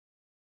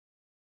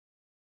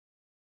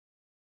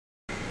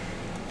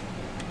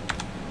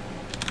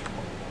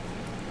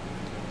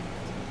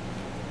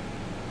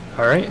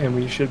Alright, and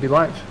we should be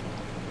live.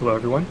 Hello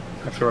everyone,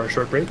 after our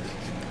short break.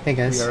 Hey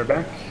guys. We are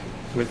back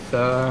with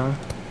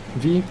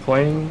V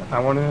playing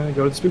I Wanna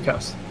Go to the Spook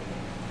House.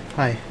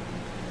 Hi.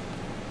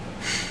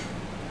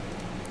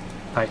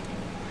 Hi.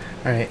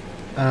 Alright,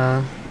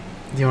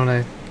 do you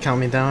wanna count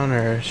me down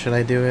or should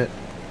I do it?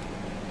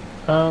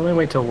 Let me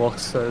wait till Wolf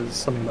says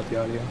something about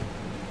the audio.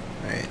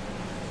 Alright.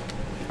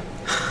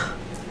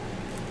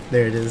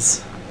 There it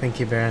is.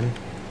 Thank you, Baron.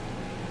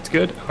 It's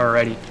good?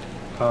 Alrighty.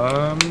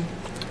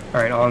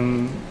 Alright,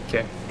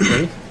 okay,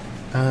 ready?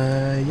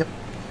 Yep.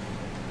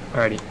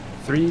 Alrighty.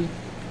 3,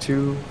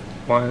 2,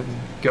 1,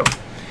 go.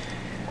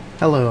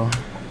 Hello.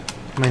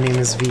 My name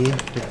is V,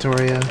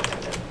 Victoria,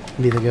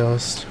 V the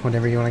Ghost,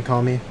 whatever you want to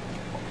call me.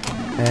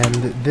 And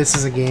this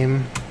is a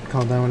game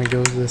called I Wanna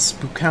Go to the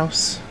Spook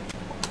House.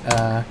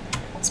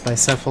 It's by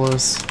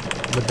Cephalos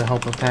with the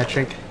help of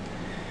Patrick.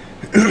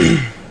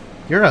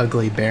 You're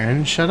ugly,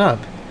 Baron. Shut up.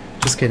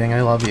 Just kidding,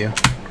 I love you.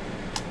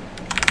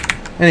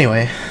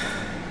 Anyway,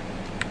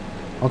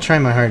 I'll try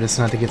my hardest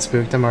not to get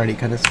spooked. I'm already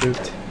kind of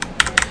spooked.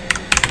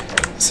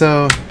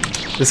 So,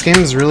 this game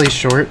is really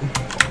short.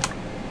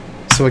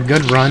 So a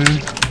good run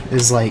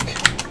is like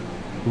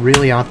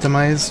really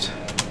optimized.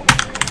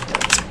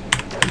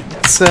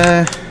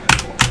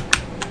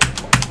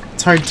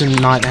 It's hard to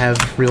not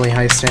have really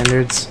high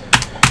standards,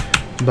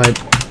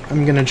 but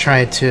I'm gonna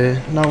try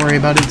to not worry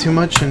about it too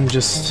much and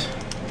just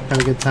have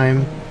a good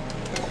time.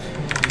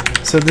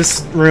 So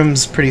this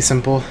room's pretty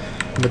simple,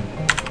 but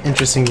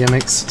interesting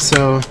gimmicks.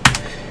 So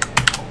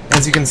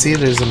as you can see,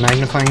 there's a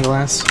magnifying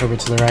glass over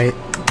to the right.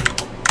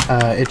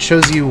 It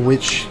shows you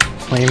which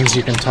flames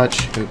you can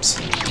touch. Oops.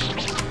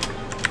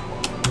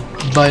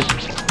 But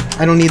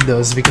I don't need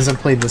those because I've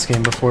played this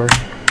game before.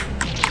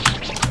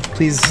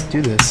 Please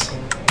do this.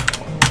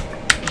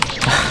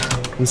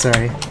 I'm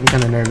sorry, I'm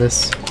kind of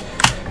nervous.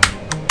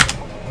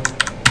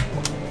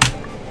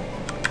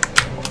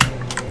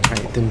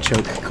 Alright, didn't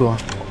choke. Cool.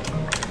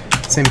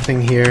 Same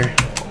thing here.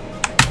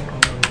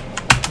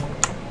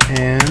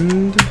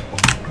 And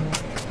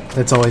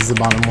that's always the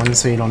bottom one,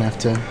 so you don't have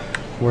to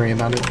worry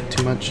about it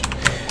too much.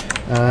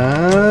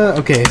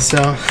 Okay,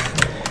 so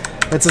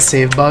that's a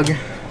save bug.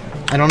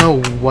 I don't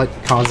know what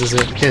causes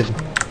it. Good.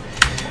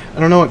 I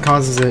don't know what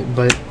causes it,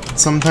 but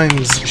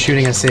sometimes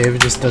shooting a save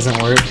just doesn't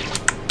work.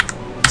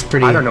 It's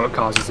pretty... I don't know what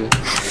causes it.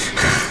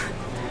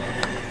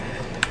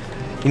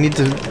 You need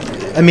to...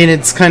 I mean,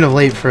 it's kind of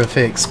late for a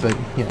fix, but,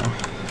 you know.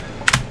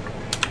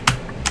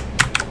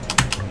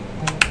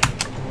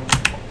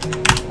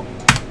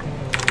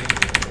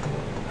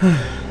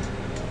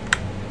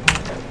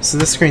 So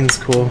this screen's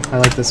cool. I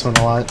like this one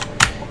a lot.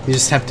 You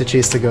just have to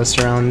chase the ghost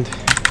around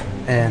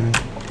and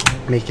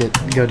make it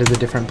go to the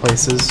different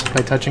places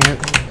by touching it.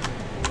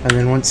 And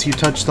then once you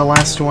touch the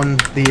last one,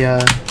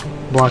 the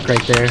block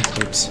right there,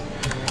 oops,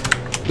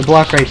 the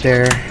block right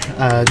there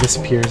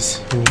disappears,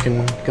 and you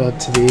can go up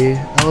to the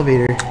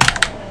elevator.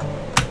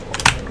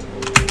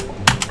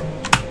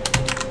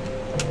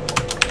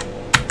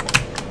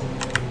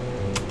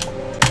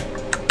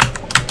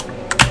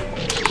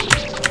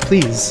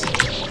 Please.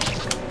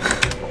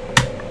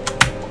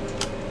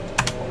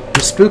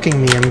 You're spooking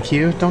me,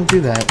 MQ. Don't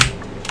do that.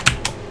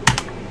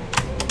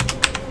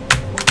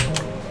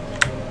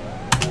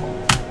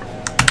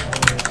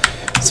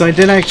 So I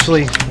did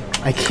actually...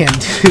 I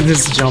can't do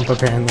this jump,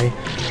 apparently.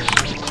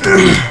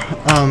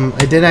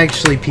 I did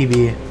actually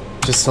PB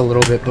just a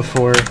little bit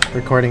before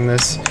recording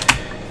this.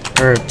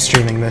 Or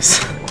streaming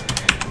this.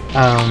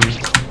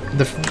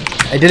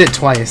 I did it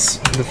twice.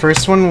 The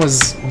first one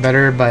was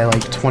better by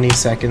like 20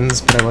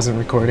 seconds, but I wasn't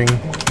recording.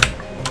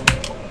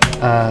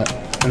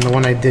 And the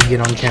one I did get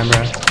on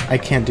camera... I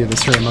can't do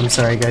this room, I'm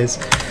sorry guys.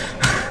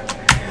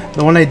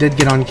 The one I did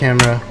get on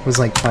camera was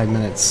like 5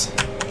 minutes,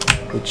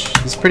 which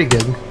is pretty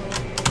good.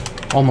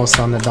 Almost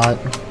on the dot.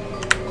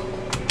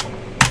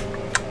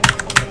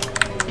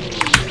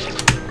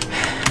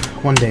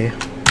 One day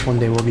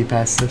we'll be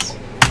past this.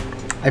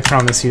 I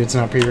promise you it's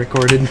not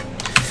pre-recorded.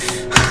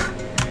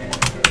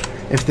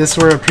 If this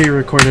were a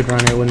pre-recorded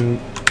run, it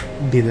wouldn't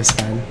be this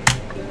bad.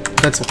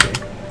 That's okay.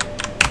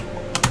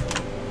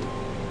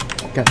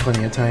 Got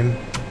plenty of time.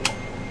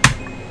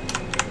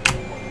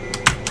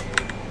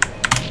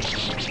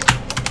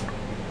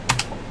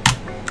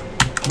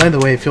 By the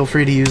way, feel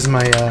free to use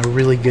my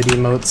really good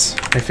emotes.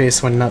 My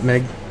face went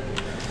nutmeg.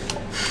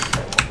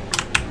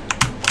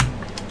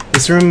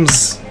 This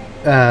room's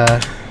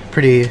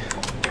pretty...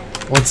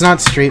 Well, it's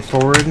not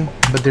straightforward,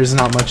 but there's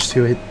not much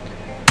to it.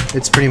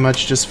 It's pretty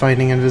much just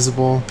fighting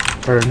invisible,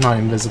 or not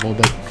invisible,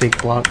 but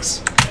fake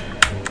blocks.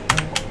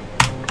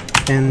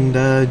 And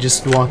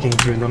just walking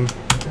through them.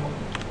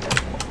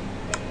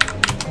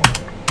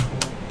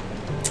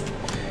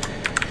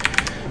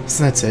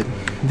 So that's it.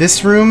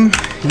 This room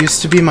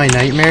used to be my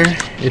nightmare.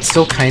 It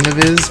still kind of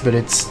is, but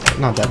it's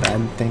not that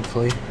bad,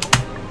 thankfully.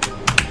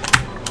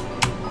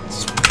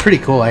 It's pretty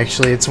cool,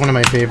 actually. It's one of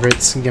my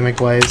favorites,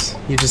 gimmick-wise.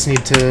 You just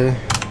need to...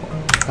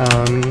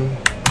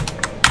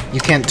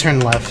 you can't turn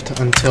left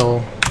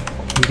until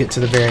you get to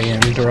the very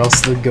end, or else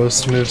the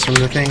ghost moves from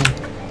the thing,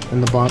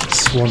 and the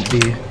blocks won't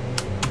be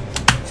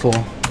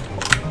helpful.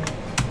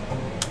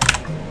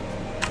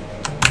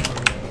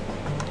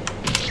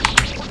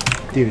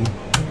 Dude.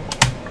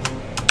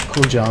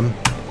 Cool job.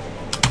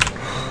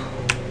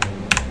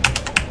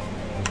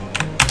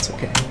 It's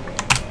okay.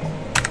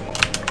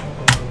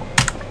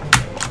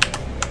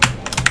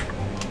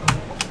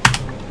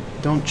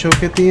 Don't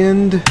choke at the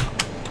end.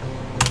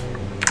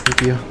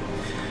 Thank you.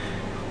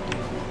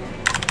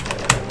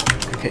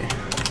 Okay.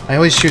 I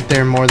always shoot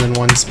there more than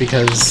once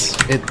because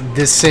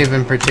this save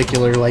in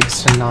particular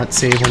likes to not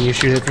save when you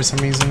shoot it for some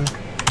reason.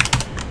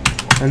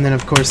 And then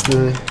of course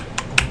the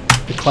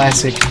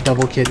classic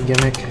double kit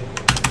gimmick.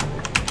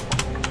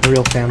 A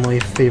real family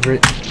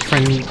favorite.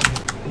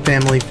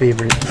 Family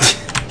favorite.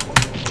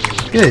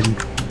 Good.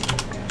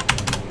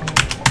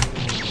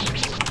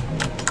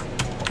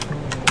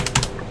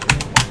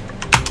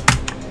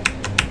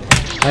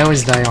 I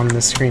always die on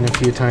this screen a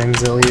few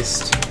times at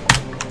least.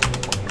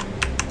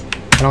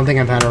 I don't think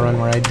I've had a run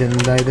where I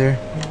didn't die there.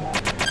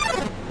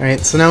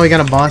 Alright, so now we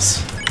got a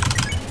boss.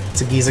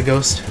 It's a Giza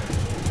ghost.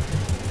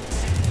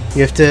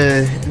 You have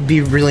to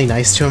be really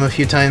nice to him a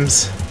few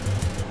times.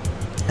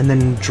 And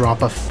then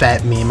drop a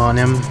fat meme on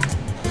him.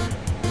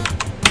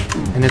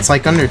 And it's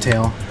like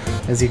Undertale,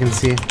 as you can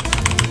see.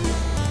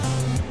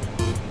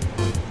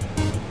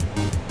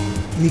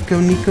 Nico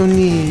Nico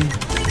Ni.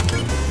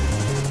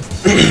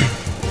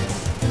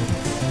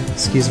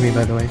 Excuse me,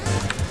 by the way.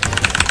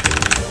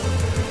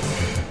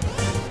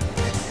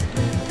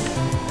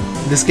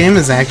 This game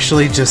is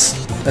actually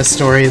just a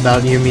story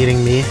about you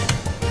meeting me,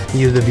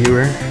 you the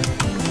viewer.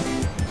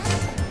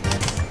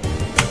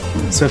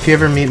 So if you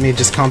ever meet me,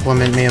 just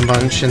compliment me a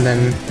bunch and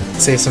then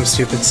say some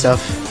stupid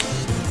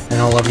stuff,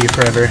 and I'll love you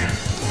forever.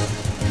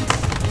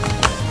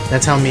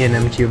 That's how me and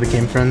MQ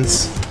became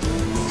friends.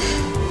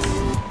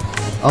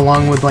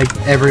 Along with, like,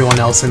 everyone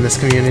else in this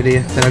community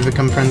that I've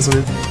become friends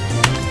with.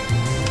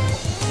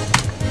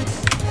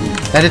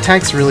 That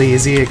attack's really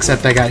easy,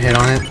 except I got hit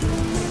on it.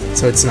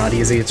 So it's not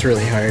easy, it's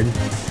really hard.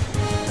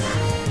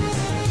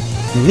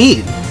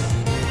 Neat!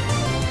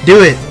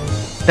 Do it!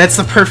 That's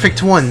the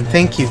perfect one!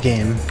 Thank you,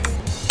 game.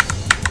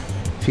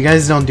 If you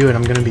guys don't do it,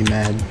 I'm gonna be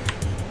mad.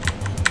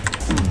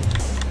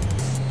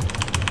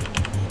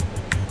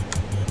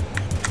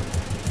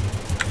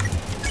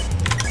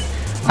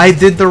 I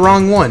did the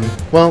wrong one!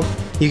 Well,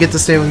 you get to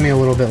stay with me a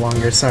little bit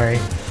longer, sorry.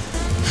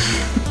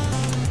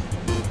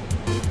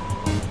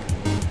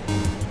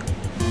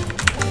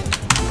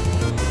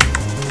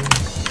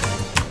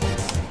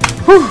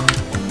 Whew!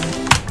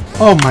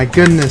 Oh my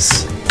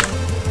goodness!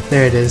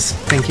 There it is.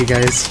 Thank you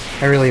guys.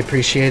 I really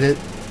appreciate it.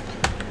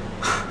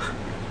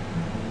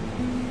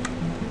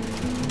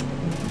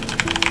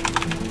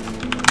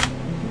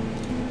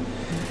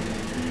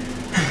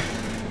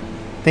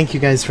 Thank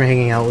you guys for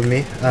hanging out with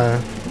me.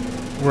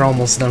 We're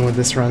almost done with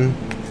this run.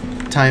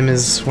 Time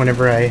is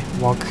whenever I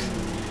walk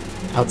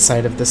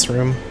outside of this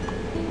room.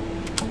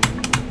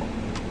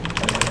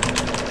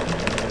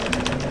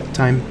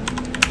 Time.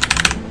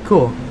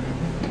 Cool.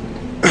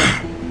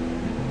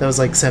 That was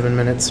like 7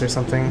 minutes or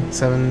something.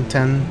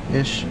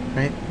 7:10-ish,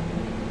 right?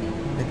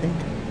 I think.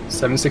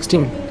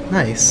 7:16.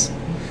 Nice.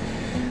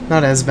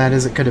 Not as bad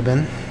as it could have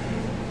been.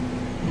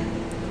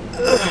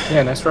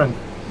 Yeah, nice run.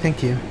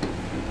 Thank you.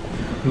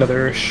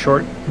 Another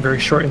short, very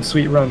short and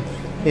sweet run.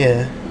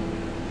 Yeah.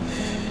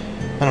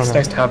 I don't know. It's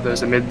nice to have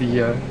those amid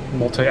the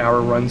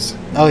multi-hour runs.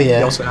 Oh yeah.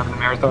 You also have the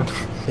marathon.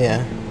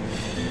 Yeah.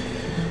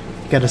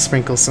 Gotta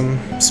sprinkle some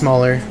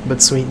smaller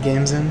but sweet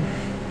games in.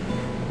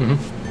 Mm-hmm.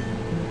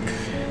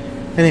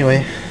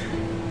 Anyway,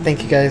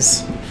 thank you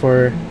guys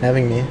for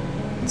having me.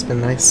 It's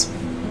been nice.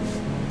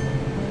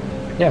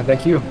 Yeah,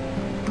 thank you.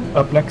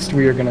 Up next,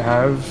 we are going to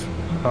have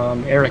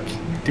Eric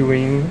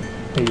doing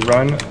a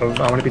run of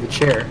I Want to Be the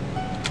Chair,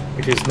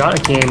 which is not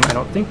a game I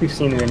don't think we've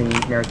seen in any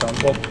marathon.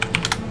 Well,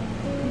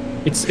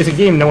 it's a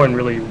game no one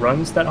really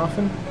runs that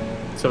often,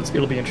 so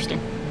it'll be interesting.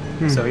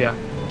 So yeah,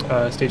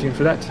 stay tuned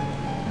for that.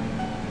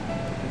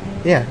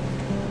 Yeah.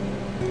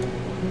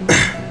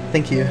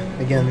 Thank you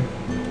again.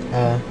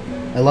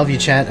 I love you,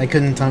 chat. I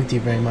couldn't talk to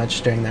you very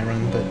much during that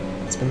run, but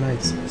it's been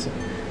nice. So.